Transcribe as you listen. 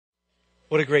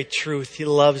What a great truth. He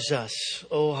loves us.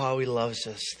 Oh, how He loves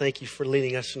us. Thank you for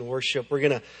leading us in worship. We're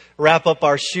going to wrap up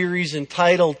our series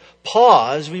entitled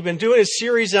Pause. We've been doing a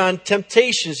series on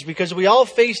temptations because we all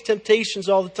face temptations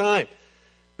all the time.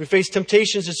 We face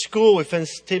temptations at school. We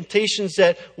face temptations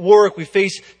at work. We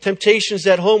face temptations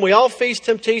at home. We all face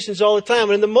temptations all the time.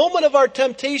 And in the moment of our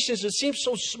temptations, it seems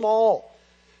so small.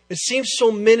 It seems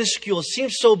so minuscule. It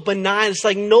seems so benign. It's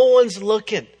like no one's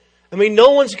looking. No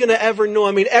one's going to ever know.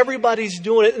 Everybody's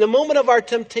doing it. In the moment of our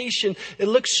temptation, it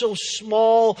looks so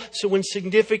small, so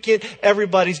insignificant.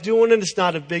 Everybody's doing it. It's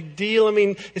not a big deal.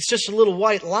 It's just a little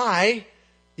white lie.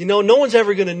 No one's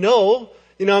ever going to know.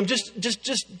 I'm just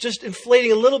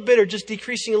inflating a little bit or just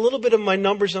decreasing a little bit of my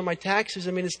numbers on my taxes.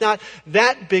 It's not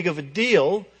that big of a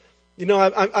deal.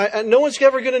 No one's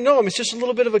ever going to know. It's just a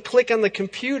little bit of a click on the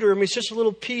computer. It's just a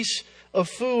little piece of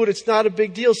food. It's not a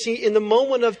big deal. See, in the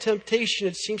moment of temptation,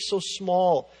 it seems so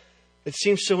small. It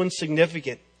seems so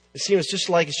insignificant. It seems just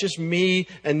like it's just me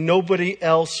and nobody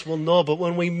else will know. But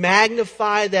when we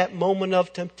magnify that moment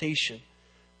of temptation,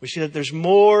 we see that there's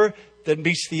more than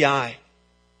meets the eye.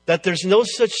 That there's no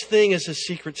such thing as a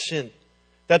secret sin.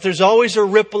 That there's always a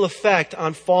ripple effect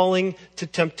on falling to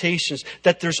temptations.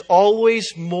 That there's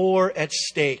always more at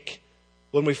stake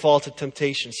when we fall to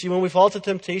temptation. See, when we fall to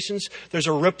temptations, there's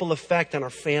a ripple effect on our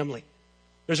family.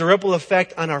 There's a ripple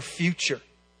effect on our future.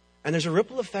 And there's a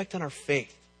ripple effect on our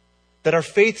faith. That our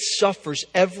faith suffers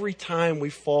every time we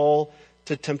fall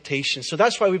to temptation. So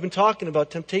that's why we've been talking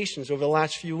about temptations over the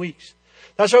last few weeks.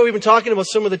 That's why we've been talking about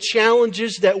some of the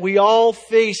challenges that we all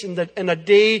face in a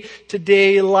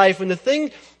day-to-day life. And the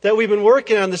thing that we've been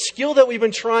working on, the skill that we've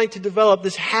been trying to develop,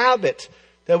 this habit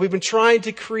that we've been trying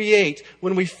to create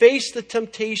when we face the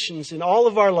temptations in all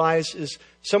of our lives is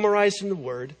summarized in the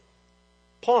word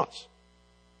pause.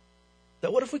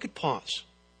 That what if we could pause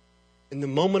in the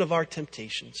moment of our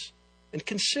temptations and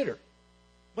consider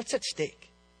what's at stake?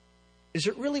 Is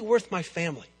it really worth my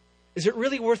family? Is it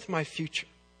really worth my future?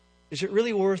 Is it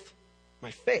really worth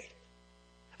my faith?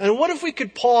 And what if we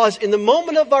could pause in the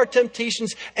moment of our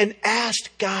temptations and ask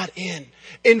God in?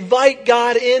 Invite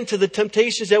God into the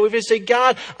temptations that we've say,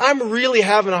 God, I'm really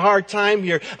having a hard time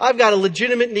here. I've got a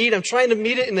legitimate need. I'm trying to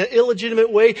meet it in an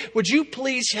illegitimate way. Would you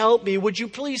please help me? Would you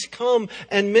please come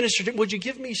and minister to me? Would you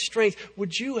give me strength?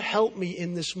 Would you help me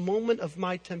in this moment of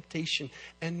my temptation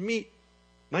and meet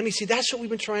my need? See, that's what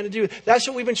we've been trying to do. That's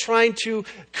what we've been trying to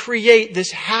create, this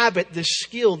habit, this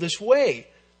skill, this way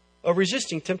of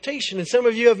resisting temptation. And some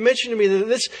of you have mentioned to me that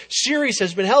this series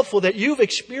has been helpful, that you've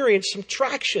experienced some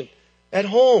traction at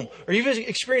home, or you've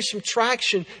experienced some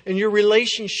traction in your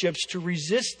relationships to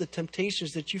resist the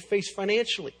temptations that you face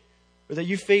financially, or that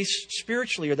you face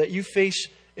spiritually, or that you face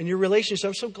in your relationships.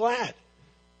 I'm so glad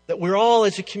that we're all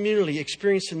as a community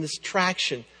experiencing this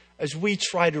traction as we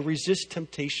try to resist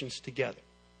temptations together.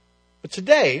 But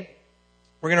today,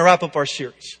 we're going to wrap up our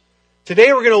series.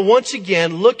 Today we're going to once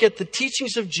again look at the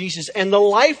teachings of Jesus and the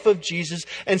life of Jesus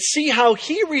and see how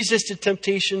He resisted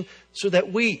temptation so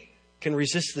that we can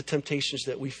resist the temptations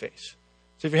that we face.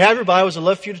 So if you have your Bibles, I'd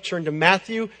love for you to turn to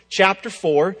Matthew chapter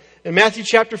 4. In Matthew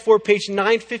chapter 4, page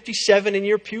 957 in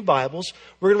your pew Bibles,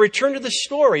 we're going to return to the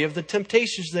story of the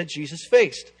temptations that Jesus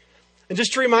faced. And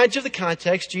just to remind you of the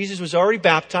context, Jesus was already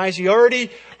baptized. He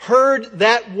already heard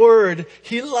that word,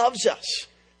 He loves us.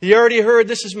 He already heard,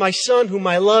 this is my Son whom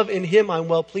I love, in Him I'm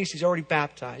well pleased. He's already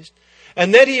baptized.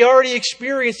 And then He already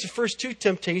experienced the first two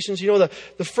temptations.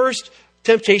 The first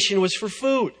temptation was for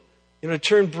food. To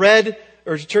turn bread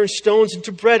or to turn stones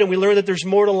into bread. And we learn that there's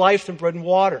more to life than bread and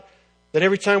water. That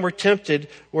every time we're tempted,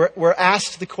 we're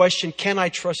asked the question, can I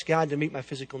trust God to meet my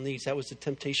physical needs? That was the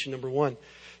temptation number one.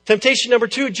 Temptation number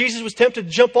two, Jesus was tempted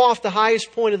to jump off the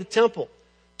highest point of the temple,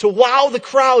 to wow the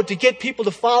crowd, to get people to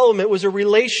follow Him. It was a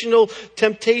relational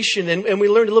temptation. And we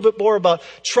learned a little bit more about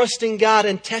trusting God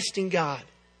and testing God.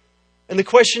 And the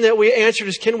question that we answered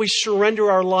is, can we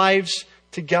surrender our lives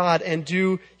to God and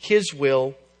do His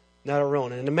will, not our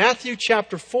own? And in Matthew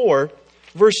chapter 4,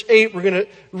 verse 8, we're going to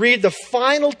read the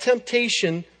final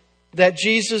temptation that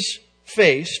Jesus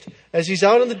faced as He's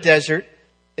out in the desert.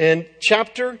 In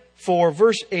chapter 4,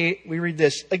 verse 8, we read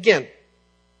this again.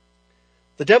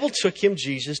 The devil took him,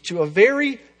 Jesus, to a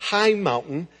very high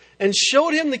mountain and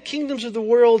showed him the kingdoms of the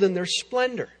world and their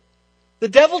splendor. The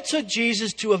devil took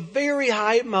Jesus to a very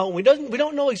high mountain. We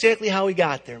don't know exactly how He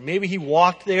got there. Maybe He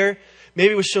walked there.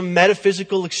 Maybe it was some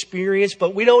metaphysical experience,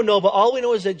 but we don't know. But all we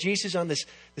know is that Jesus is on this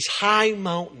high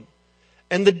mountain.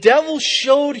 And the devil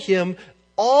showed him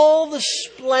all the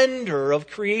splendor of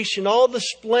creation, all the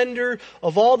splendor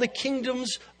of all the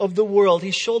kingdoms of the world.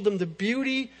 He showed them the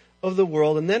beauty of the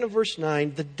world. And then in verse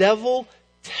 9, the devil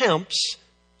tempts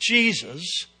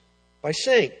Jesus by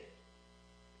saying,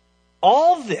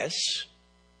 "All this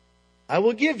I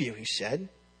will give you," he said,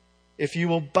 "if you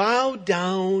will bow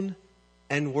down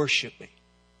and worship me."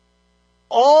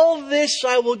 All this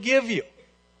I will give you.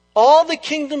 All the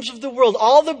kingdoms of the world,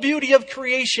 all the beauty of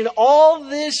creation, all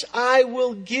this I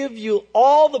will give you.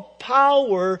 All the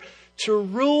power to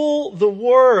rule the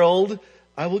world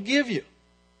I will give you.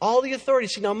 All the authority.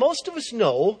 See, now most of us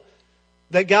know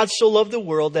that God so loved the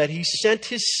world that he sent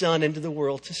his Son into the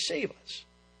world to save us.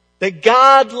 That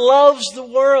God loves the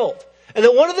world. And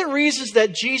that one of the reasons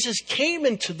that Jesus came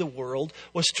into the world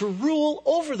was to rule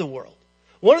over the world.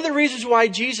 One of the reasons why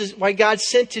God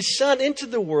sent his Son into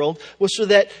the world was so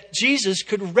that Jesus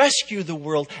could rescue the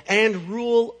world and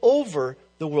rule over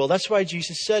the world. That's why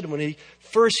Jesus said when he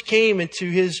first came into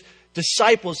his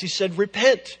disciples, he said,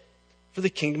 "Repent, for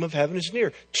the kingdom of heaven is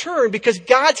near." Turn, because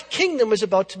God's kingdom is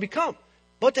about to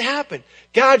happen.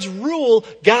 God's rule,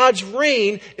 God's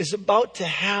reign is about to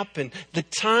happen. The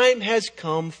time has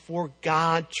come for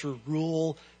God to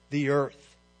rule the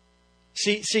earth.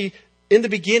 See, in the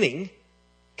beginning,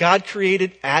 God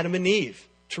created Adam and Eve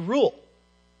to rule.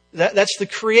 That's the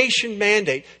creation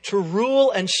mandate, to rule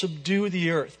and subdue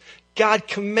the earth. God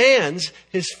commands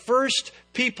his first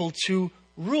people to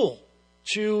rule,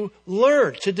 to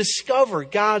learn, to discover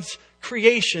God's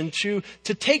creation, to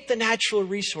take the natural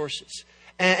resources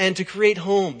and to create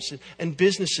homes and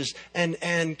businesses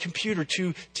and computer,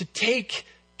 to take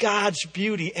God's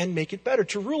beauty and make it better,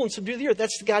 to rule and subdue the earth.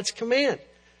 That's God's command.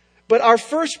 But our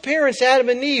first parents, Adam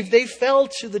and Eve, they fell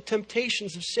to the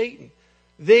temptations of Satan.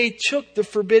 They took the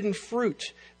forbidden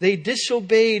fruit. They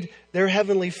disobeyed their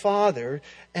heavenly Father,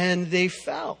 and they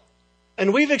fell.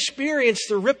 And we've experienced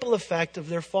the ripple effect of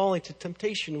their falling to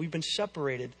temptation. We've been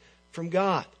separated from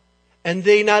God. And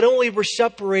they not only were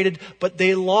separated, but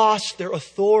they lost their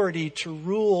authority to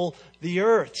rule the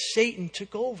earth. Satan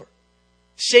took over.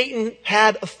 Satan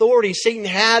had authority. Satan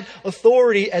had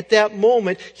authority at that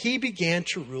moment. He began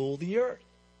to rule the earth.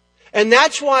 And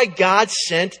that's why God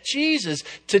sent Jesus,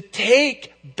 to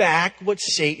take back what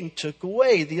Satan took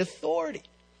away, the authority,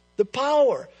 the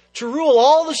power, to rule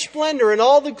all the splendor and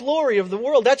all the glory of the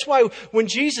world. That's why when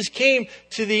Jesus came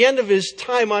to the end of his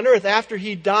time on earth, after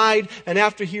he died and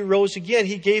after he rose again,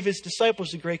 he gave his disciples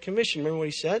the Great Commission. Remember what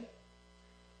he said?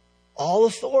 "All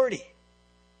authority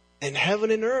in heaven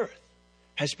and earth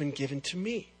has been given to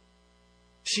me."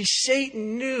 See,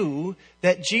 Satan knew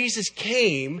that Jesus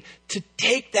came to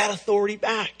take that authority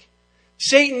back.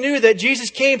 Satan knew that Jesus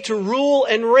came to rule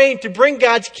and reign, to bring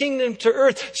God's kingdom to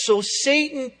earth. So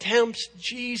Satan tempts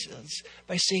Jesus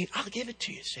by saying, "I'll give it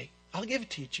to you, Satan. I'll give it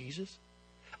to you, Jesus.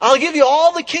 I'll give you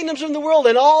all the kingdoms of the world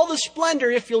and all the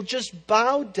splendor if you'll just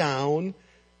bow down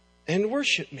and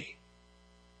worship me."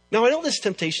 Now, I know this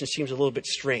temptation seems a little bit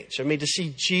strange. I mean, to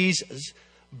see Jesus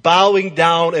bowing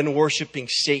down and worshiping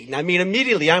Satan. I mean,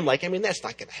 immediately I'm like, that's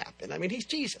not going to happen. He's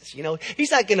Jesus,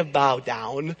 He's not going to bow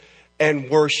down and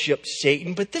worship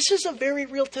Satan. But this is a very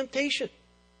real temptation.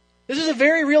 This is a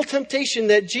very real temptation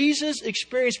that Jesus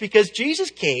experienced, because Jesus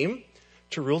came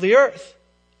to rule the earth.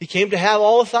 He came to have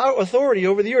all authority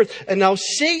over the earth. And now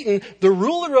Satan, the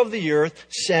ruler of the earth,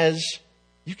 says,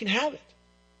 "You can have it.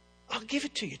 I'll give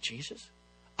it to you, Jesus.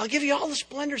 I'll give you all the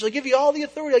splendors. I'll give you all the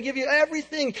authority. I'll give you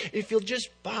everything if you'll just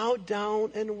bow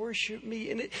down and worship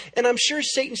me." And I'm sure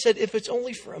Satan said, if it's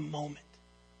only for a moment,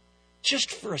 just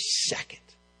for a second,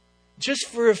 just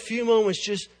for a few moments,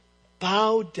 just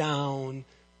bow down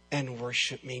and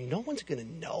worship me. No one's going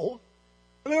to know.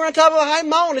 We're on top of a high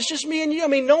mountain. It's just me and you.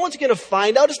 No one's going to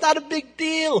find out. It's not a big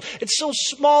deal. It's so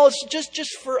small. It's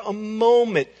just for a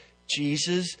moment.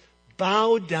 Jesus,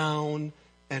 bow down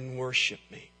and worship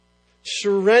me.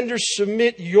 Surrender,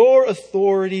 submit your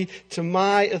authority to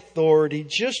my authority.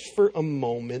 Just for a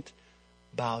moment,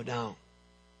 bow down.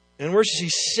 And we're to see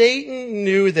Satan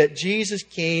knew that Jesus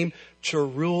came to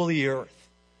rule the earth.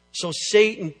 So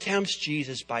Satan tempts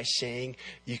Jesus by saying,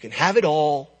 "You can have it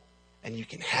all, and you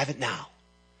can have it now.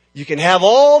 You can have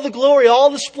all the glory,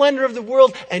 all the splendor of the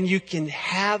world, and you can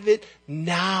have it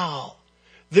now.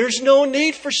 There's no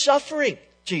need for suffering,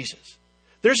 Jesus.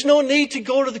 There's no need to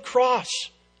go to the cross,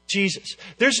 Jesus.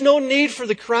 There's no need for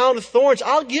the crown of thorns.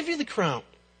 I'll give you the crown.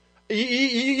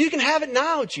 You can have it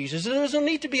now, Jesus. There's no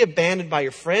need to be abandoned by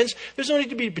your friends. There's no need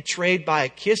to be betrayed by a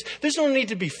kiss. There's no need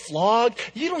to be flogged.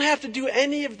 You don't have to do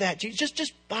any of that.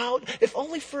 Just bow, if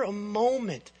only for a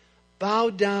moment, bow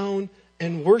down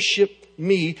and worship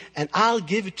me, and I'll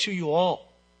give it to you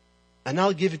all. And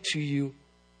I'll give it to you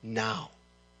now."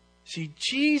 See,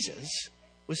 Jesus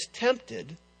was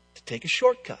tempted to take a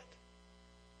shortcut.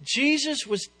 Jesus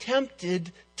was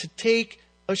tempted to take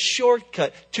a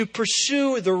shortcut, to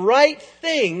pursue the right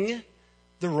thing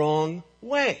the wrong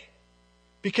way.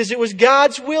 Because it was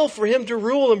God's will for him to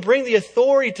rule and bring the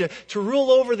authority to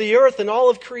rule over the earth and all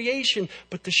of creation.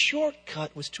 But the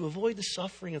shortcut was to avoid the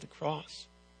suffering of the cross,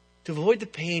 to avoid the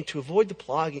pain, to avoid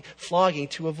the flogging,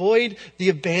 to avoid the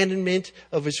abandonment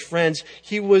of his friends.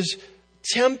 He was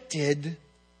tempted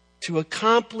to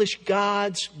accomplish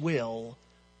God's will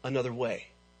another way,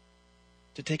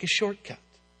 to take a shortcut,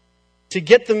 to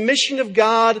get the mission of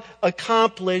God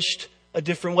accomplished a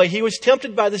different way. He was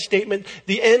tempted by the statement,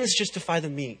 the ends justify the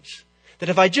means. That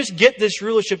if I just get this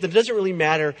rulership, then it doesn't really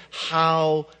matter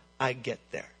how I get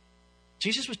there.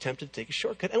 Jesus was tempted to take a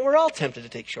shortcut, and we're all tempted to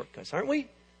take shortcuts, aren't we?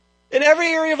 In every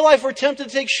area of life, we're tempted to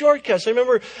take shortcuts. I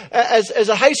remember as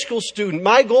a high school student,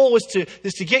 my goal was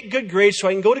to get good grades so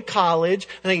I can go to college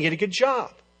and I can get a good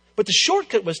job. But the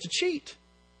shortcut was to cheat.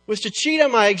 Was to cheat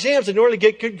on my exams in order to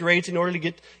get good grades, in order to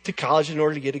get to college, in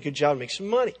order to get a good job and make some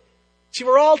money. See,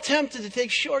 we're all tempted to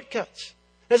take shortcuts.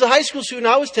 As a high school student,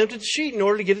 I was tempted to cheat in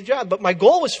order to get a job. But my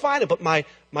goal was fine, but my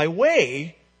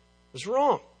way was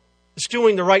wrong. It's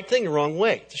doing the right thing the wrong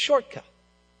way. It's a shortcut.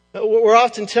 We're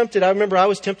often tempted. I remember I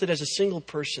was tempted as a single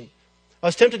person. I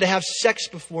was tempted to have sex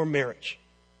before marriage.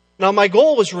 Now, my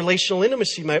goal was relational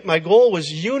intimacy. My goal was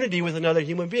unity with another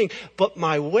human being. But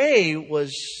my way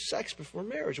was sex before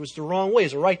marriage. It was the wrong way. It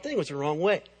was the right thing. It was the wrong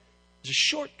way. It was a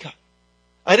shortcut.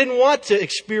 I didn't want to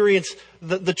experience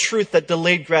the truth that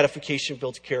delayed gratification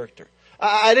builds character.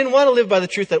 I didn't want to live by the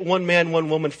truth that one man, one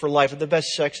woman for life, that the best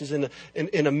sex is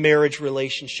in a marriage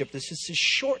relationship. This is a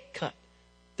shortcut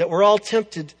that we're all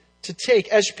tempted to take.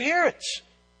 As parents,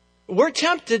 we're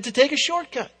tempted to take a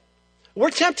shortcut.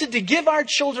 We're tempted to give our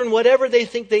children whatever they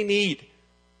think they need,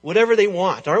 whatever they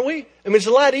want, aren't we? I mean, it's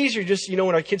a lot easier just, when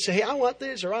our kids say, hey, I want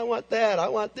this, or I want that, I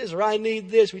want this, or I need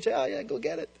this. We say, oh, yeah, go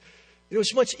get it.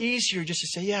 It's much easier just to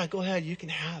say, yeah, go ahead, you can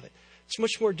have it. It's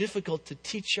much more difficult to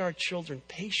teach our children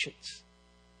patience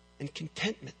and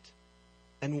contentment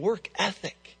and work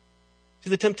ethic. See,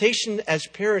 the temptation as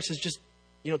parents is just,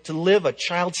 to live a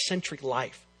child-centric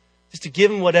life. Just to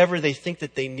give them whatever they think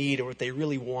that they need or what they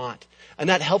really want. And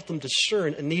not help them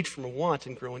discern a need from a want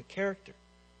and grow in character.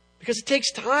 Because it takes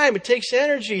time, it takes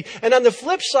energy. And on the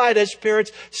flip side as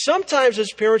parents, sometimes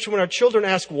as parents when our children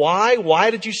ask why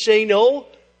did you say no?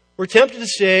 We're tempted to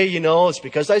say, it's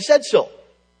because I said so.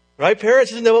 Right,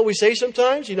 parents? Isn't that what we say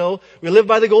sometimes? We live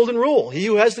by the golden rule. He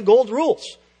who has the gold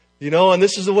rules. And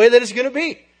this is the way that it's going to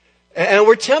be. And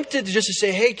we're tempted to just to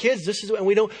say, hey, kids, this is, and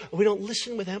we don't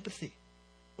listen with empathy.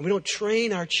 And we don't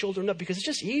train our children up because it's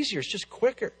just easier. It's just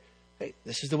quicker. Hey,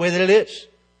 this is the way that it is.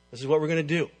 This is what we're going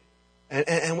to do.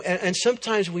 And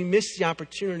sometimes we miss the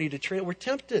opportunity to train. We're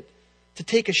tempted to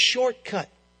take a shortcut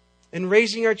in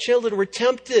raising our children. We're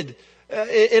tempted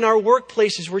in our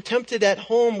workplaces. We're tempted at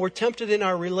home. We're tempted in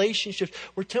our relationships.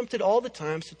 We're tempted all the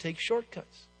times to take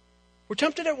shortcuts. We're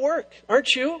tempted at work,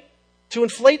 aren't you? To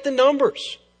inflate the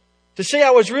numbers. To say I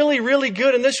was really, really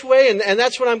good in this way and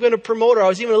that's what I'm going to promote, or I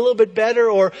was even a little bit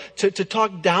better, or to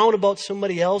talk down about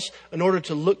somebody else in order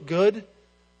to look good.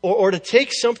 Or to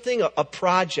take something, a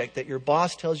project that your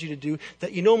boss tells you to do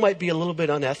that might be a little bit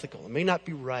unethical. It may not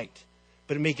be right,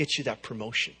 but it may get you that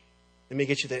promotion. It may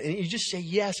get you that. And you just say,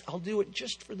 yes, I'll do it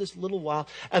just for this little while.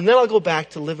 And then I'll go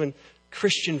back to living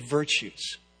Christian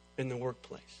virtues in the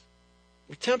workplace.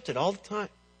 We're tempted all the time.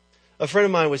 A friend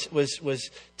of mine was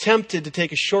tempted to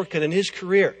take a shortcut in his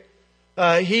career.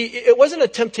 It wasn't a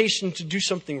temptation to do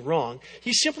something wrong.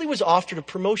 He simply was offered a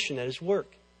promotion at his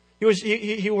work.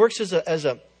 He works as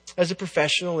a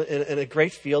professional in a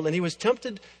great field, and he was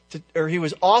he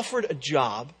was offered a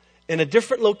job in a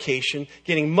different location,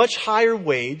 getting much higher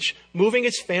wage, moving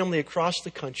his family across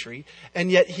the country,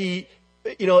 and yet he,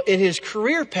 in his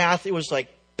career path, it was like,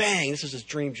 bang, this is his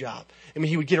dream job. I mean,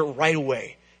 he would get it right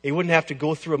away. He wouldn't have to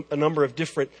go through a number of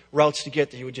different routes to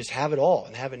get there. He would just have it all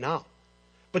and have it now.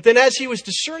 But then as he was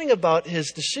discerning about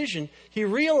his decision, he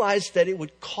realized that it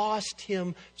would cost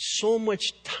him so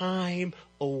much time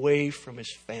away from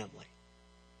his family.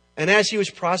 And as he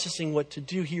was processing what to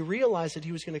do, he realized that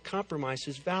he was going to compromise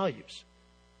his values.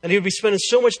 And he would be spending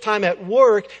so much time at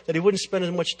work that he wouldn't spend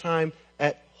as much time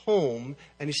at home.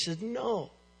 And he said,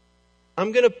 no,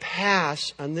 I'm going to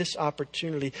pass on this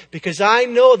opportunity because I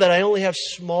know that I only have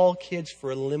small kids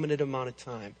for a limited amount of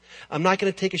time. I'm not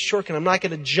going to take a shortcut. I'm not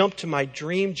going to jump to my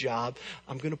dream job.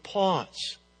 I'm going to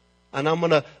pause. And I'm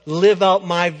going to live out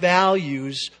my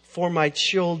values for my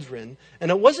children. And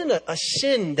it wasn't a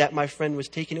sin that my friend was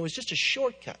taking. It was just a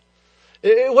shortcut.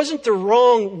 It wasn't the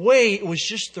wrong way. It was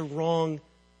just the wrong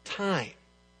time.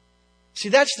 See,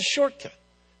 that's the shortcut.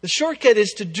 The shortcut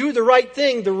is to do the right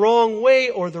thing the wrong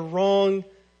way or the wrong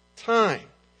time.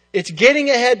 It's getting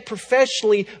ahead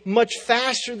professionally much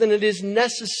faster than it is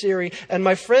necessary. And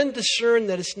my friend discerned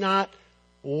that it's not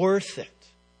worth it.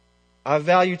 I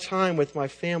value time with my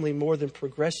family more than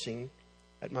progressing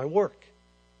at my work.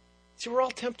 See, we're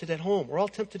all tempted at home. We're all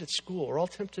tempted at school. We're all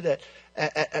tempted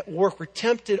at work. We're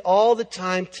tempted all the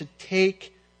time to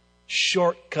take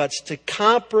shortcuts, to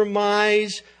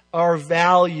compromise our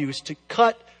values, to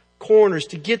cut corners,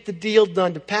 to get the deal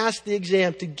done, to pass the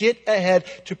exam, to get ahead,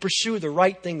 to pursue the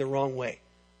right thing the wrong way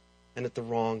and at the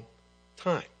wrong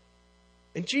time.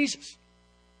 And Jesus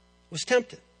was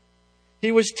tempted.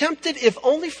 He was tempted, if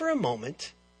only for a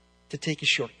moment, to take a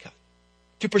shortcut,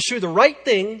 to pursue the right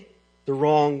thing the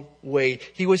wrong way.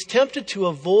 He was tempted to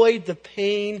avoid the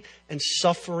pain and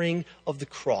suffering of the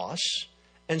cross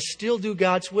and still do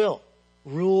God's will,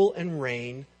 rule and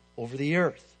reign over the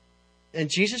earth. And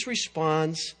Jesus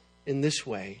responds in this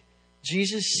way.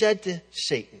 Jesus said to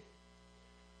Satan,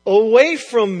 "Away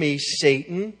from me,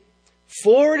 Satan,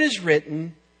 for it is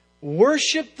written,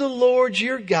 worship the Lord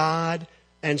your God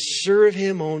and serve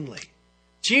him only."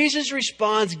 Jesus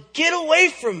responds, "Get away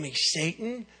from me,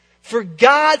 Satan, for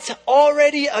God's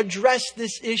already addressed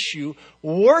this issue.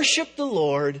 Worship the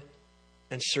Lord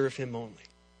and serve him only."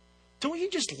 Don't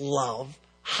you just love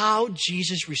how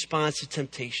Jesus responds to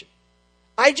temptation?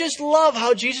 I just love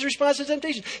how Jesus responds to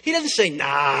temptation. He doesn't say,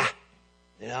 "Nah,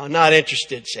 not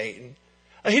interested, Satan."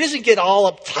 He doesn't get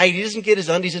all uptight. He doesn't get his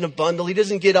undies in a bundle. He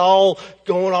doesn't get all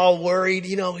worried.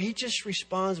 He just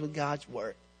responds with God's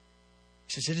word.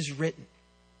 He says, "It is written."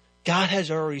 God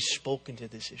has already spoken to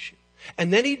this issue.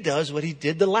 And then he does what he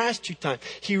did the last two times.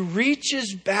 He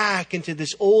reaches back into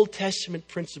this Old Testament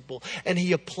principle and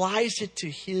he applies it to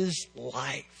his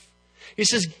life. He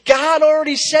says, God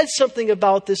already said something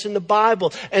about this in the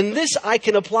Bible, and this I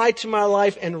can apply to my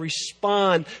life and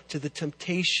respond to the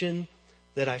temptation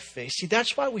that I face. See,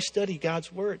 that's why we study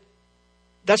God's Word.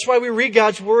 That's why we read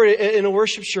God's Word in a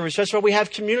worship service. That's why we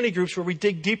have community groups where we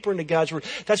dig deeper into God's Word.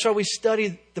 That's why we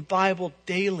study the Bible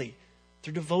daily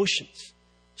through devotions,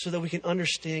 so that we can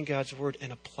understand God's Word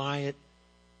and apply it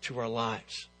to our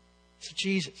lives. So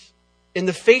Jesus, in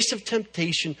the face of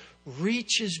temptation,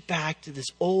 reaches back to this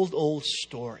old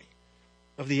story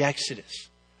of the Exodus,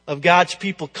 of God's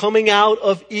people coming out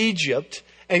of Egypt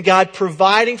and God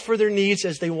providing for their needs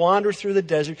as they wander through the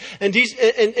desert. And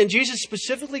Jesus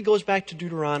specifically goes back to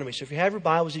Deuteronomy. So if you have your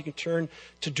Bibles, you can turn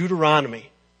to Deuteronomy.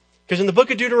 Because in the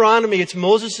book of Deuteronomy, it's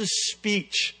Moses'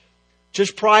 speech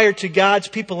just prior to God's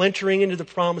people entering into the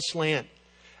promised land.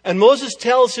 And Moses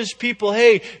tells his people,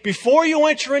 hey, before you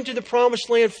enter into the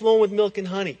promised land flowing with milk and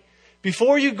honey,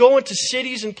 before you go into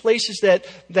cities and places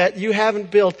that you haven't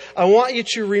built, I want you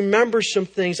to remember some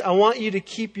things. I want you to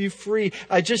keep you free.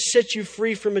 I just set you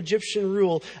free from Egyptian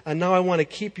rule, and now I want to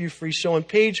keep you free. So on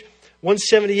page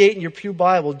 178 in your Pew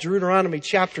Bible, Deuteronomy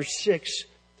chapter 6,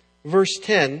 verse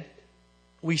 10,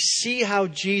 we see how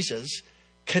Jesus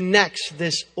connects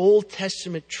this Old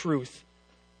Testament truth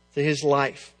to his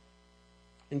life.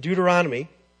 In Deuteronomy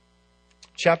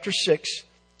chapter 6,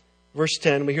 verse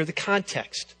 10, we hear the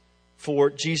context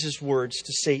for Jesus' words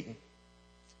to Satan.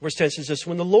 Verse 10 says this,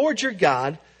 when the Lord your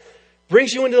God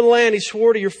brings you into the land he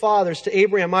swore to your fathers, to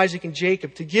Abraham, Isaac, and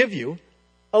Jacob, to give you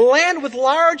a land with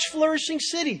large flourishing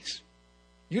cities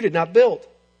you did not build,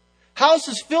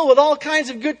 houses filled with all kinds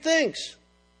of good things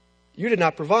you did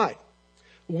not provide,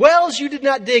 wells you did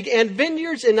not dig, and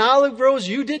vineyards and olive groves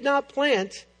you did not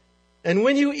plant. And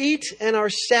when you eat and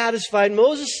are satisfied,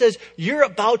 Moses says, you're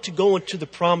about to go into the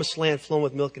promised land flowing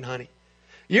with milk and honey.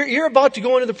 You're about to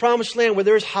go into the promised land where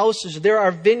there's houses, there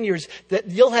are vineyards, that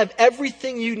you'll have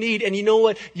everything you need. And you know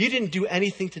what? You didn't do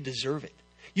anything to deserve it.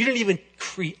 You didn't even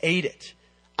create it.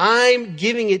 I'm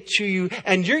giving it to you,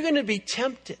 and you're going to be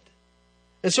tempted.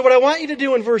 And so what I want you to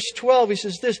do in verse 12, he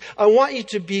says this, I want you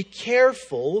to be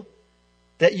careful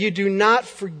that you do not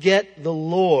forget the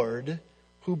Lord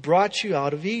who brought you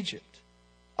out of Egypt,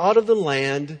 out of the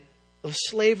land of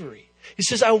slavery. He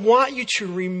says, I want you to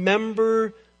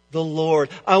remember the Lord.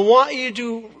 I want you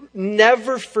to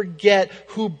never forget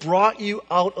who brought you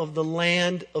out of the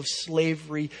land of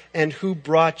slavery and who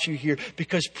brought you here.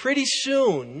 Because pretty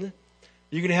soon,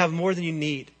 you're going to have more than you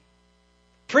need.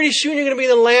 Pretty soon you're going to be in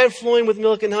the land flowing with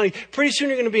milk and honey. Pretty soon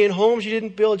you're going to be in homes you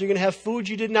didn't build. You're going to have food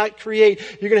you did not create.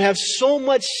 You're going to have so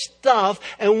much stuff.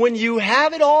 And when you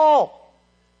have it all,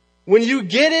 when you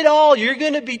get it all, you're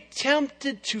going to be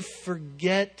tempted to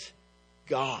forget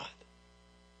God.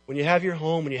 When you have your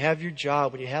home, when you have your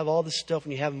job, when you have all this stuff,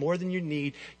 when you have more than you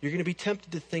need, you're going to be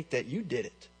tempted to think that you did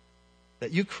it,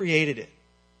 that you created it,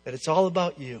 that it's all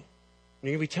about you. And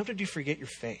you're going to be tempted to forget your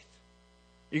faith.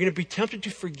 You're going to be tempted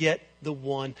to forget the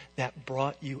one that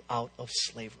brought you out of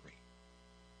slavery.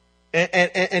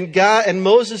 And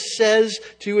Moses says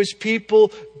to his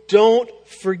people, don't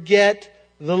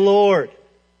forget the Lord.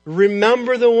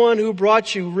 Remember the one who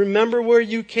brought you. Remember where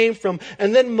you came from.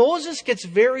 And then Moses gets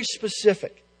very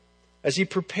specific as he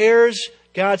prepares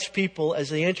God's people as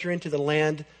they enter into the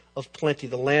land of plenty,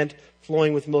 the land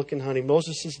flowing with milk and honey.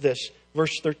 Moses says this,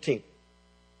 verse 13.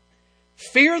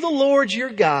 Fear the Lord your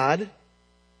God and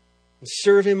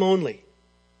serve him only,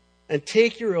 and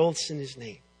take your oaths in his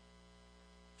name.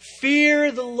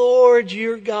 Fear the Lord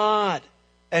your God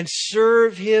and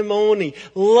serve him only.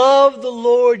 Love the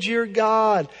Lord your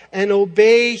God and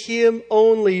obey him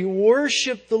only.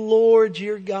 Worship the Lord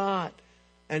your God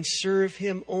and serve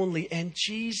him only. And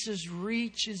Jesus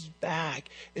reaches back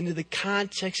into the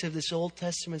context of this Old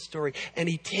Testament story, and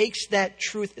he takes that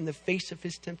truth in the face of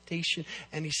his temptation,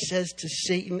 and he says to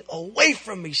Satan, away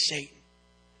from me, Satan.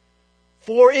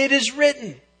 For it is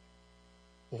written,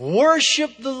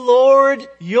 worship the Lord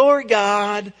your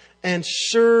God and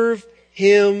serve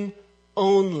him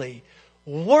only.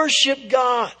 Worship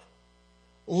God.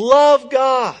 Love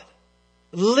God.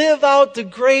 Live out the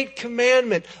great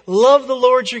commandment. Love the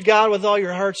Lord your God with all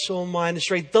your heart, soul, mind, and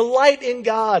strength. Delight in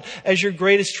God as your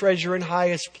greatest treasure and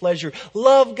highest pleasure.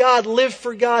 Love God. Live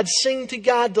for God. Sing to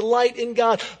God. Delight in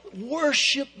God.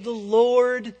 Worship the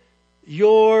Lord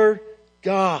your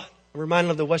God. I'm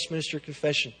reminded of the Westminster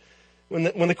Confession. When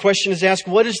the question is asked,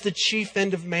 what is the chief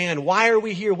end of man? Why are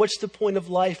we here? What's the point of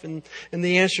life? And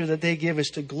the answer that they give is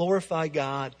to glorify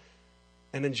God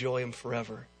and enjoy him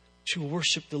forever. To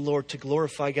worship the Lord, to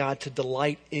glorify God, to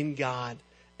delight in God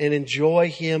and enjoy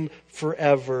him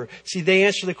forever. See, they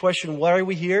answer the question, why are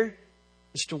we here?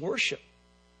 It's to worship.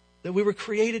 That we were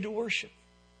created to worship.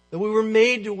 That we were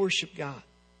made to worship God.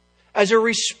 As a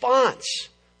response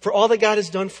for all that God has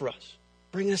done for us.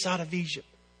 Bringing us out of Egypt.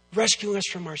 Rescuing us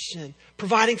from our sin.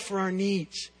 Providing for our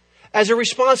needs. As a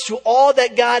response to all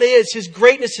that God is. His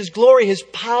greatness, his glory, his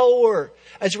power.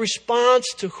 As a response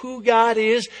to who God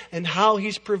is and how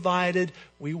he's provided,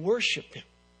 we worship him.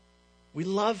 We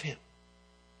love him.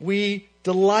 We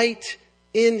delight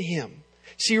in him.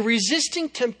 See, resisting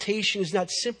temptation is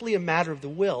not simply a matter of the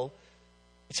will.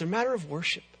 It's a matter of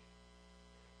worship.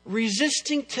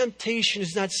 Resisting temptation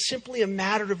is not simply a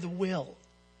matter of the will.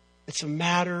 It's a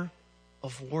matter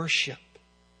of worship.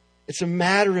 It's a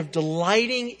matter of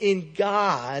delighting in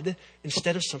God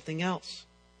instead of something else.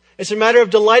 It's a matter of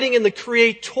delighting in the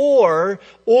Creator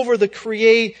over the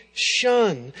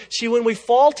creation. See, when we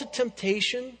fall to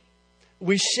temptation,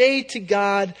 we say to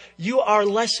God, you are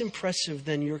less impressive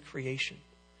than your creation.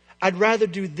 I'd rather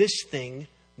do this thing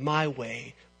my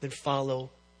way than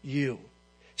follow you.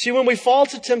 See, when we fall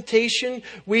to temptation,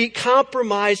 we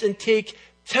compromise and take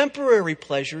temporary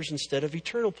pleasures instead of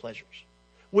eternal pleasures.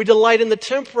 We delight in the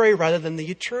temporary rather than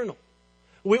the eternal.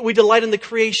 We delight in the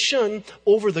creation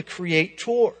over the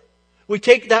Creator. We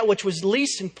take that which was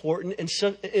least important and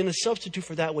in a substitute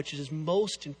for that which is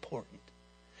most important.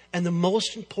 And the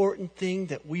most important thing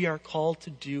that we are called to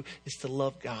do is to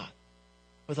love God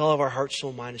with all of our heart,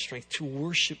 soul, mind, and strength. To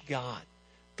worship God,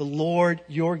 the Lord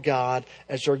your God,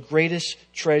 as our greatest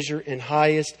treasure and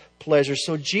highest pleasure.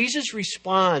 So Jesus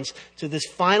responds to this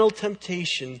final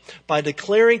temptation by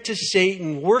declaring to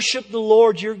Satan, worship the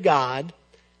Lord your God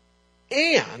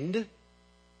and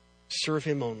serve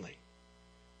him only.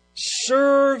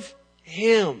 Serve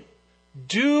him.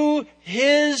 Do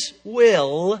his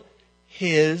will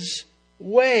his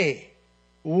way.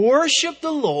 Worship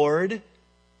the Lord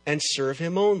and serve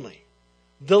him only.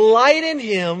 Delight in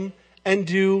him and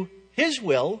do his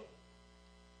will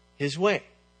his way.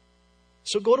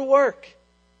 So go to work.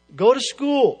 Go to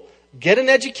school. Get an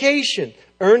education.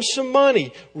 Earn some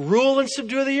money. Rule and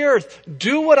subdue the earth.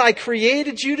 Do what I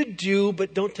created you to do,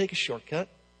 but don't take a shortcut.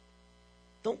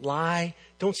 Don't lie.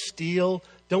 Don't steal.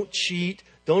 Don't cheat.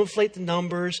 Don't inflate the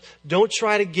numbers. Don't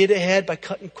try to get ahead by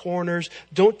cutting corners.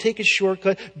 Don't take a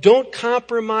shortcut. Don't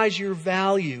compromise your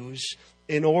values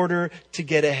in order to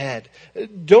get ahead.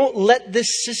 Don't let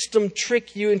this system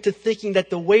trick you into thinking that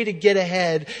the way to get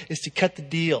ahead is to cut the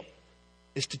deal,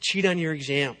 is to cheat on your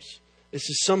exams, is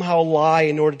to somehow lie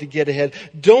in order to get ahead.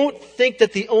 Don't think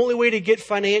that the only way to get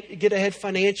ahead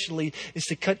financially is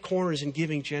to cut corners and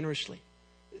giving generously.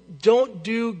 Don't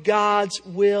do God's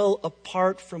will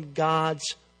apart from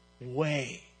God's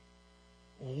way.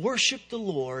 Worship the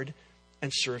Lord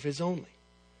and serve his only.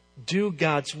 Do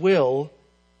God's will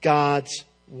God's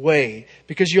way.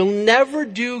 Because you'll never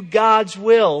do God's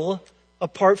will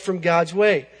apart from God's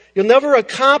way. You'll never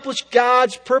accomplish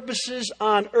God's purposes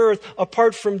on earth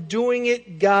apart from doing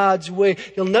it God's way.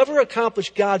 You'll never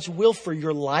accomplish God's will for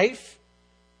your life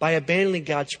by abandoning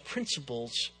God's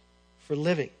principles for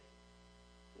living.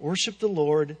 Worship the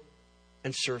Lord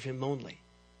and serve Him only.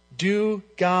 Do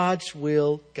God's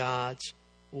will God's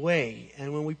way.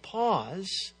 And when we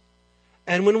pause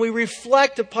and when we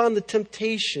reflect upon the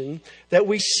temptation that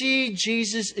we see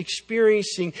Jesus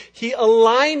experiencing, He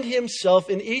aligned Himself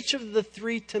in each of the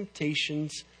three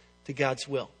temptations to God's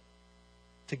will,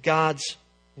 to God's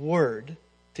word,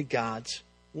 to God's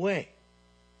way.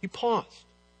 He paused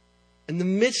in the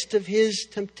midst of His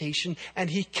temptation and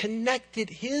He connected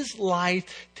His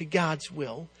life to God's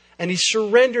will, and He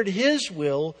surrendered His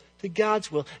will to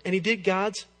God's will, and He did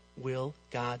God's will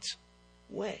God's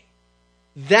way.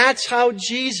 That's how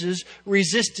Jesus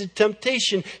resisted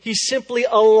temptation. He simply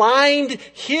aligned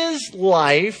His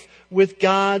life with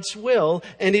God's will,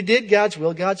 and He did God's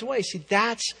will God's way. See,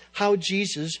 that's how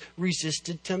Jesus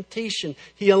resisted temptation.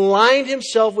 He aligned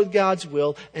Himself with God's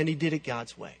will, and He did it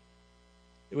God's way.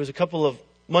 It was a couple of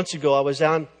months ago, I was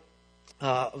on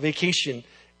vacation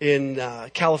in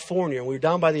California, and we were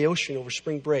down by the ocean over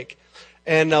spring break.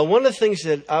 And one of the things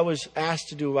that I was asked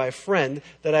to do by a friend,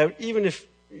 that even if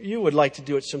you would like to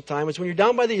do it sometime, is when you're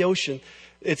down by the ocean,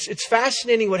 it's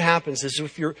fascinating what happens is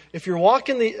if you're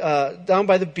walking down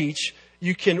by the beach,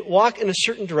 you can walk in a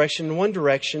certain direction, in one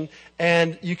direction,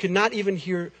 and you cannot even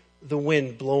hear the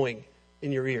wind blowing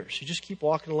in your ears. You just keep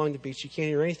walking along the beach, you can't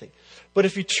hear anything. But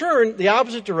if you turn the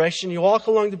opposite direction, you walk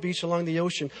along the beach, along the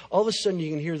ocean, all of a sudden you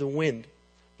can hear the wind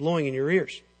blowing in your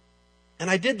ears. And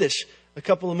I did this a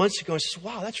couple of months ago. I said,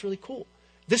 wow, that's really cool.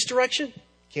 This direction,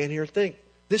 can't hear a thing.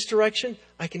 This direction,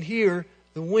 I can hear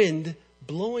the wind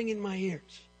blowing in my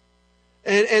ears.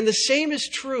 And the same is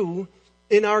true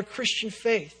in our Christian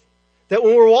faith. That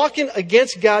when we're walking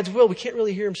against God's will, we can't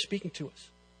really hear Him speaking to us.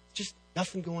 Just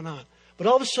nothing going on. But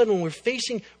all of a sudden, when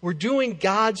we're doing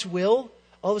God's will,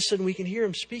 all of a sudden we can hear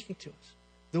Him speaking to us.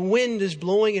 The wind is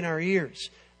blowing in our ears,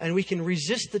 and we can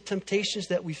resist the temptations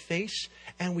that we face,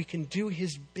 and we can do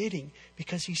His bidding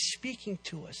because He's speaking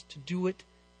to us to do it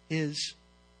His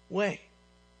way.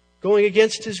 Going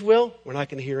against His will, we're not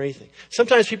going to hear anything.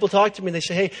 Sometimes people talk to me and they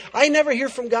say, hey, I never hear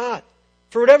from God.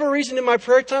 For whatever reason in my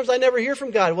prayer times, I never hear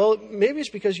from God. Well, maybe it's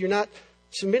because you're not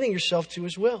submitting yourself to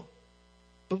His will.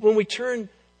 But when we turn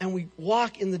and we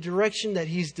walk in the direction that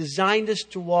He's designed us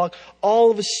to walk, all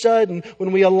of a sudden,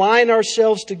 when we align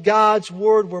ourselves to God's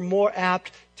Word, we're more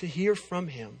apt to hear from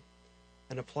Him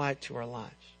and apply it to our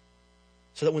lives.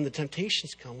 So that when the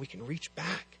temptations come, we can reach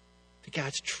back to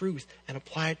God's truth and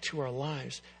apply it to our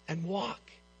lives and walk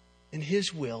in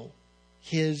His will,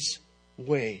 His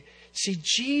way. See,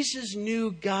 Jesus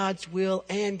knew God's will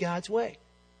and God's way.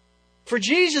 For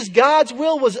Jesus, God's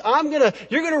will was,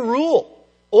 you're going to rule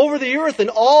over the earth in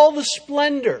all the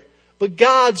splendor. But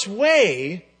God's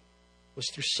way was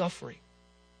through suffering,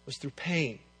 was through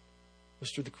pain,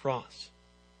 was through the cross.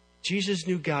 Jesus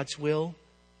knew God's will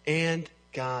and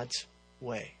God's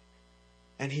way.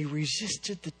 And He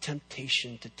resisted the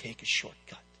temptation to take a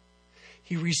shortcut.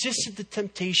 He resisted the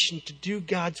temptation to do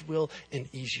God's will an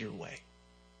easier way.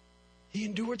 He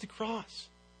endured the cross.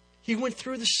 He went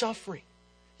through the suffering.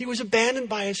 He was abandoned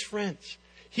by His friends.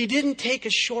 He didn't take a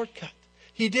shortcut.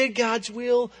 He did God's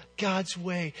will, God's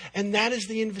way. And that is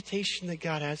the invitation that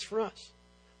God has for us.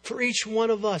 For each one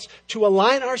of us to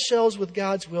align ourselves with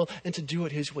God's will and to do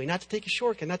it His way. Not to take a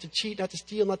shortcut, not to cheat, not to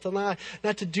steal, not to lie,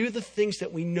 not to do the things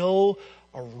that we know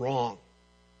are wrong,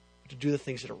 but to do the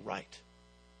things that are right.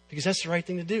 Because that's the right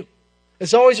thing to do.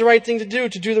 It's always the right thing to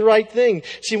do the right thing.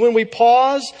 See, when we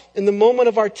pause in the moment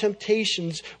of our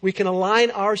temptations, we can align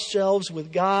ourselves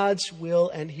with God's will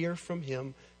and hear from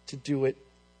Him to do it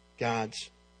God's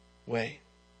way.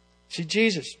 See,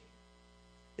 Jesus,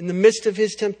 in the midst of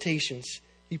His temptations,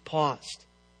 He paused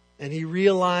and He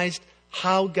realized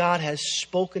how God has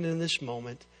spoken in this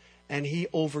moment, and He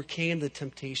overcame the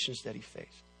temptations that He faced.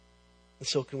 And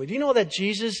so can we. Do you know that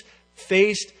Jesus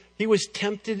He was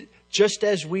tempted just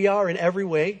as we are in every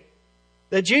way?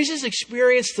 That Jesus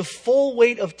experienced the full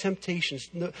weight of temptations.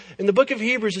 In the book of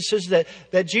Hebrews, it says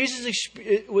that Jesus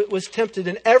was tempted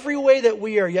in every way that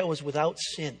we are, yet was without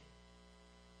sin.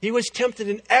 He was tempted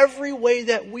in every way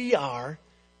that we are,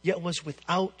 yet was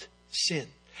without sin.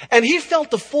 And He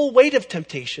felt the full weight of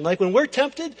temptation. Like when we're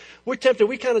tempted, we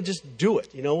kind of just do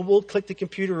it. You know, we'll click the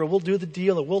computer, or we'll do the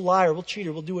deal, or we'll lie, or we'll cheat,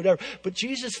 or we'll do whatever. But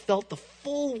Jesus felt the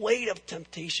full weight of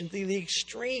temptation to the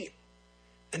extreme.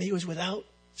 And He was without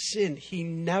sin. He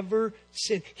never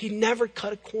sinned. He never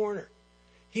cut a corner.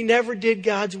 He never did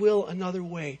God's will another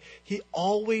way. He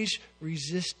always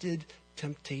resisted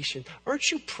temptation.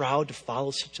 Aren't you proud to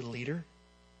follow such a leader?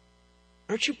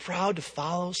 Aren't you proud to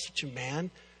follow such a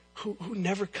man who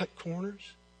never cut corners?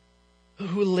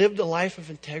 Who lived a life of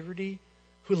integrity?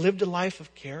 Who lived a life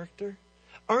of character?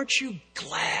 Aren't you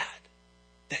glad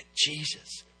that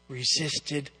Jesus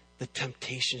resisted the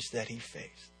temptations that he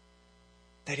faced?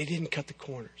 That he didn't cut the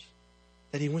corners?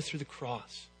 That he went through the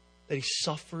cross? That he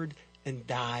suffered and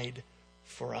died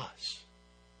for us?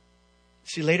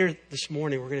 See, later this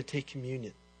morning we're going to take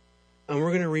communion. And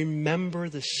we're going to remember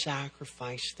the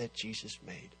sacrifice that Jesus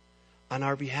made on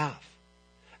our behalf.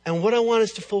 And what I want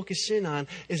us to focus in on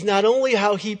is not only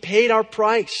how he paid our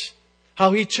price,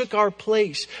 how he took our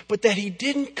place, but that he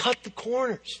didn't cut the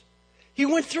corners. He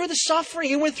went through the suffering.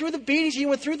 He went through the beatings. He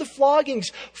went through the floggings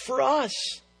for us.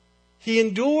 He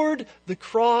endured the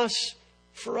cross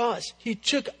for us. He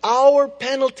took our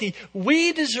penalty.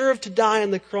 We deserve to die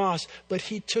on the cross, but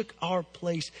he took our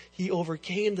place. He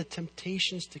overcame the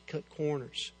temptations to cut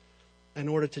corners in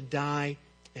order to die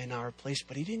in our place.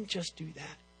 But he didn't just do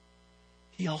that.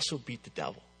 He also beat the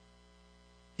devil.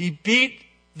 He beat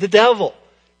the devil.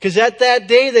 Because at that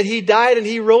day that he died and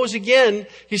he rose again,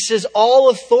 he says, all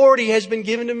authority has been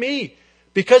given to me.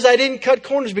 Because I didn't cut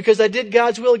corners, because I did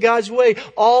God's will, God's way,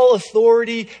 all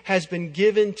authority has been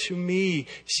given to me.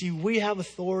 See, we have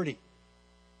authority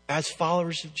as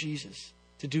followers of Jesus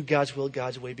to do God's will,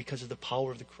 God's way because of the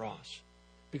power of the cross.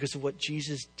 Because of what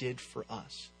Jesus did for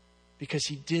us. Because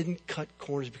he didn't cut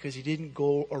corners, because he didn't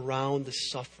go around the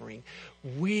suffering.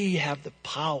 We have the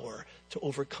power to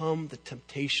overcome the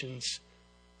temptations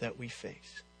that we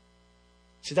face.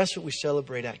 See, that's what we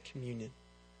celebrate at communion.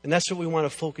 And that's what we want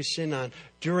to focus in on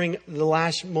during the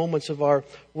last moments of our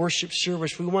worship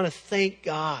service. We want to thank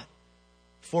God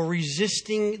for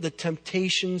resisting the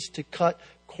temptations to cut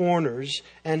corners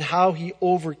and how he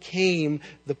overcame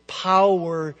the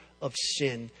power of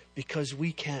sin, because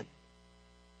we can.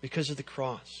 Because of the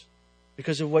cross.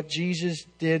 Because of what Jesus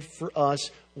did for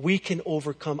us, we can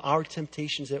overcome our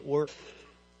temptations at work.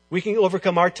 We can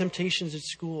overcome our temptations at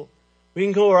school. We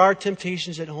can go over our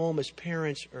temptations at home as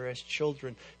parents or as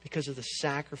children because of the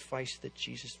sacrifice that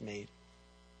Jesus made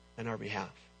on our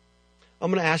behalf. I'm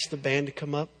going to ask the band to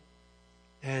come up.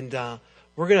 And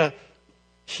we're going to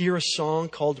hear a song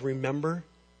called Remember.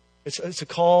 It's a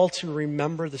call to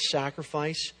remember the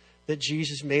sacrifice that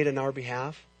Jesus made on our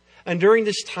behalf. And during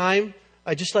this time,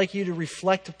 I'd just like you to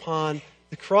reflect upon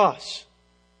the cross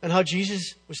and how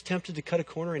Jesus was tempted to cut a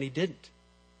corner and he didn't.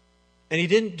 And he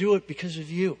didn't do it because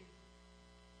of you.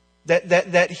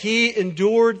 That he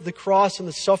endured the cross and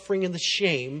the suffering and the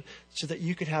shame so that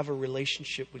you could have a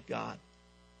relationship with God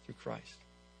through Christ.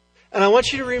 And I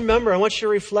want you to remember, I want you to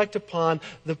reflect upon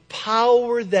the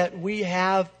power that we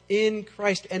have in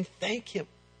Christ and thank him.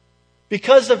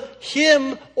 Because of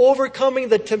him overcoming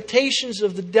the temptations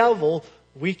of the devil,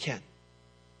 we can.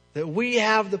 That we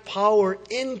have the power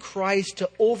in Christ to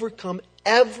overcome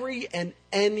every and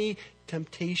any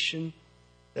temptation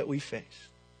that we face.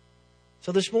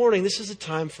 So this morning, this is a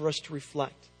time for us to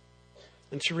reflect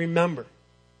and to remember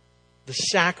the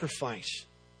sacrifice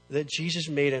that Jesus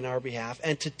made on our behalf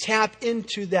and to tap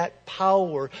into that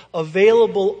power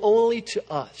available only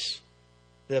to us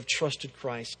that have trusted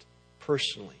Christ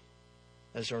personally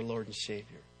as our Lord and Savior.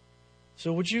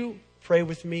 So would you pray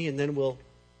with me and then we'll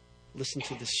listen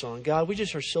to this song. God, we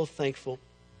just are so thankful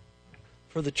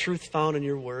for the truth found in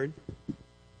your word.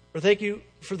 Or thank you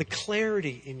for the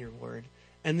clarity in your word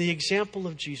and the example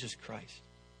of Jesus Christ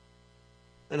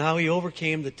and how he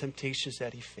overcame the temptations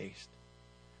that he faced.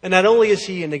 And not only is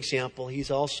he an example, he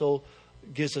also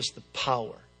gives us the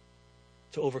power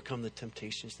to overcome the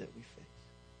temptations that we face.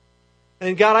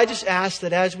 And God, I just ask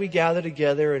that as we gather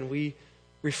together and we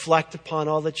reflect upon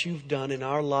all that you've done in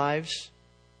our lives,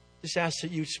 just ask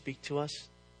that you'd speak to us,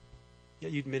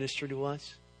 that you'd minister to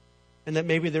us, and that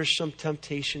maybe there's some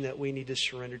temptation that we need to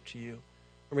surrender to you,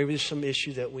 or maybe there's some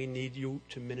issue that we need you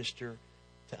to minister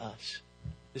to us.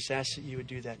 Just ask that you would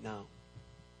do that now.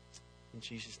 In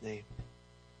Jesus' name.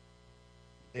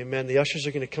 Amen. The ushers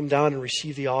are going to come down and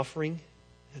receive the offering,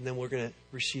 and then we're going to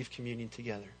receive communion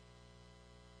together.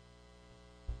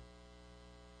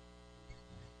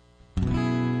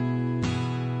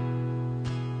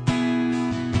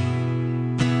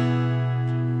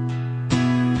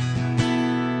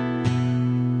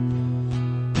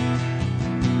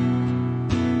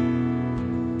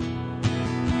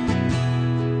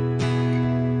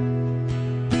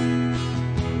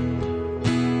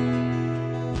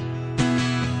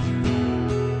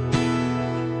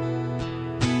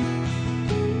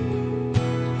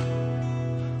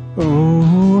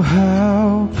 Oh,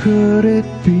 how could it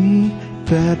be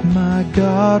that my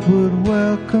God would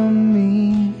welcome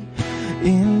me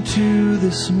into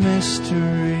this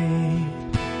mystery.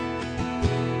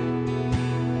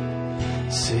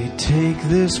 Say, take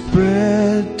this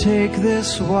bread, take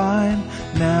this wine,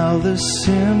 now the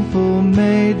simple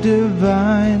made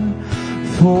divine,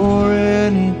 for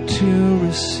any to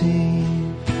receive.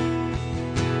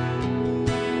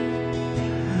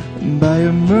 By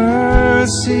your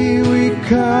mercy we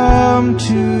come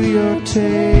to your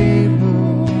table.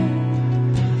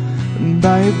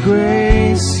 By your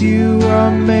grace you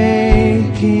are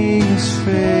making us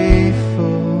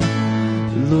faithful.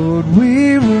 Lord,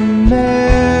 we remember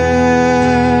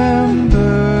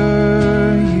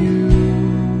you,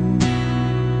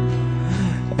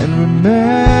 and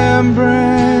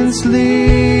remembrance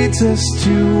leads us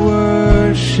to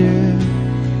worship.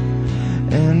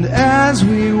 And as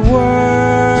we worship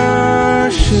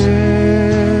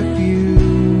you,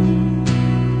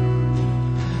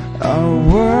 our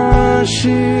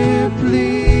worship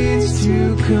leads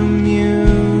to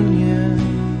communion.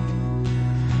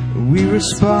 We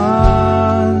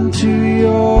respond to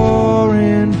your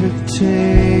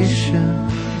invitation.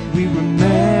 We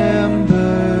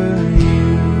remember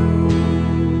you.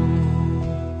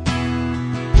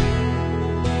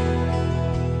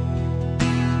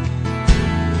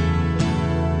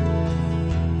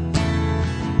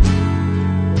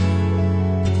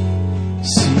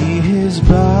 See his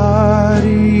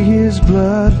body, his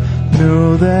blood,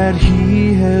 know that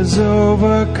he has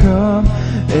overcome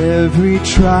every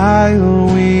trial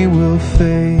we will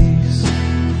face.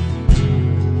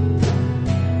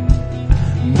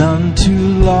 None too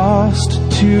lost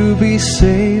to be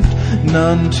saved,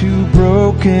 none too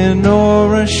broken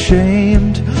or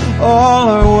ashamed. All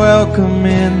are welcome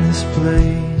in this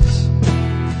place.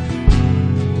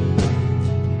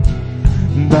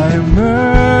 By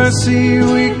mercy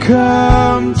we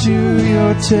come to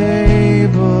your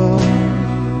table.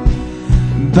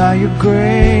 By your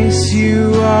grace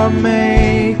you are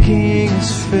making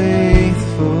us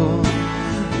faithful.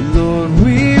 Lord,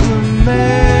 we remember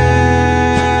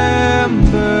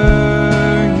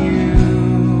you,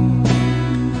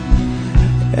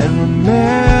 and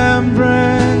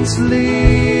remembrance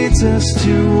leads us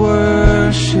to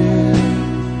worship.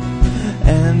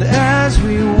 And as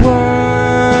we worship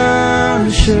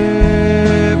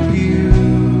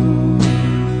you,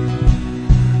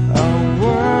 our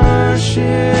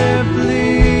worship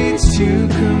leads to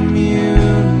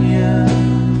communion.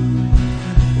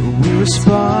 We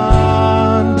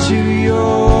respond to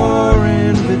your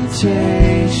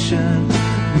invitation.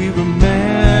 We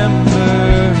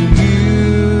remember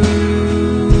you.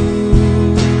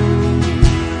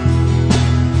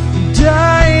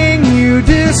 Dying, you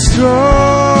destroyed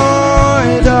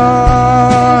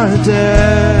our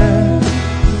death.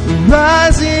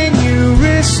 Rising, you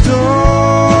restored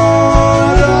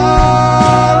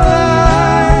our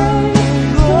life.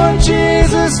 Lord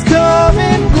Jesus, come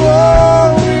in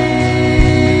glory.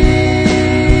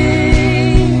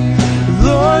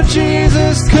 Lord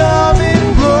Jesus, come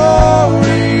in glory.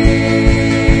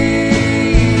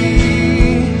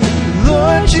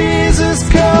 Lord Jesus,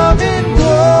 come in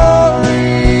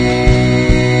glory.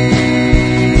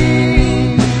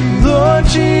 Lord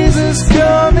Jesus,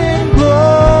 come in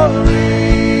glory.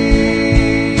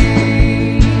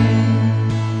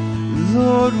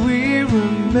 Lord, we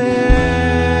remember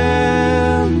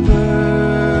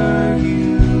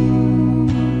you,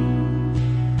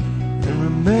 and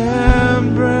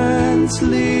remembrance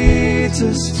leads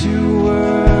us to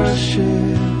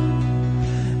worship.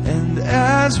 And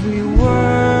as we worship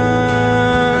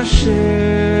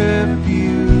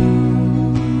you,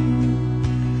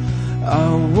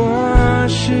 our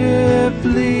worship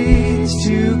leads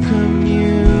to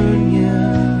communion.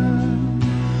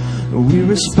 We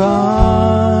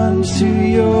respond to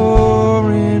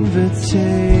your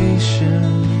invitation.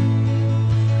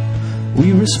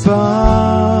 We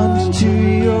respond to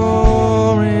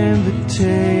your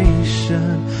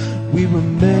invitation. We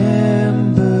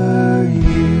remember